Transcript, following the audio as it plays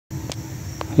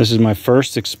This is my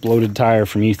first exploded tire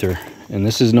from Ether, and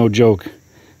this is no joke.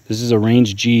 This is a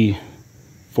Range G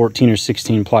 14 or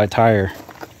 16 ply tire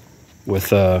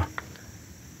with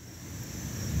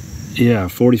yeah,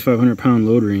 4,500 pound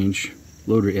load range.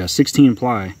 Yeah, 16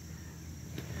 ply.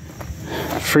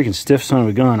 Freaking stiff son of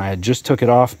a gun. I had just took it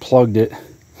off, plugged it,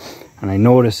 and I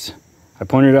noticed, I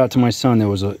pointed it out to my son, there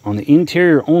was on the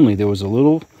interior only, there was a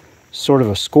little sort of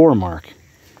a score mark,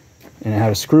 and it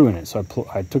had a screw in it. So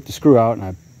I took the screw out and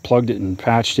I plugged it and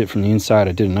patched it from the inside.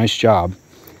 I did a nice job.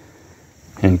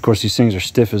 And of course these things are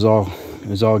stiff as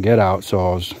all get out.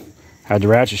 So had the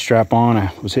ratchet strap on.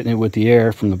 I was hitting it with the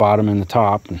air from the bottom and the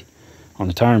top and on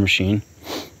the tire machine,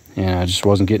 and I just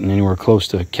wasn't getting anywhere close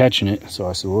to catching it. So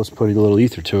I said, well, let's put a little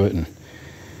Ether to it, and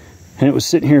it was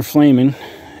sitting here flaming.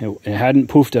 It hadn't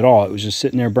poofed at all. It was just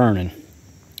sitting there burning,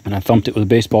 and I thumped it with a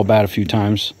baseball bat a few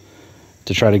times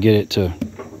to try to get it to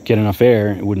get enough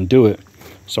air. It wouldn't do it,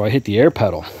 so I hit the air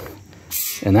pedal,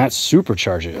 and that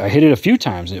supercharged it. I hit it a few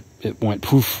times. It went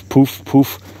poof, poof,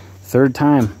 poof. Third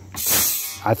time,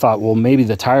 I thought, well, maybe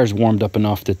the tire's warmed up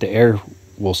enough that the air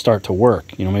will start to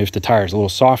work. You know, maybe if the tire's a little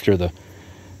softer, the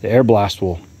air blast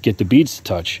will get the beads to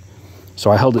touch.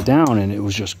 So I held it down, and it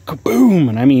was just kaboom,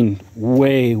 and I mean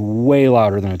way, way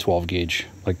louder than a 12 gauge.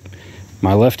 Like,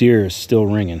 my left ear is still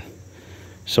ringing.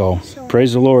 So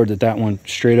praise the Lord that went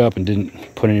straight up and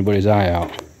didn't put anybody's eye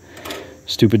out.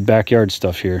 Stupid backyard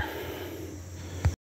stuff here.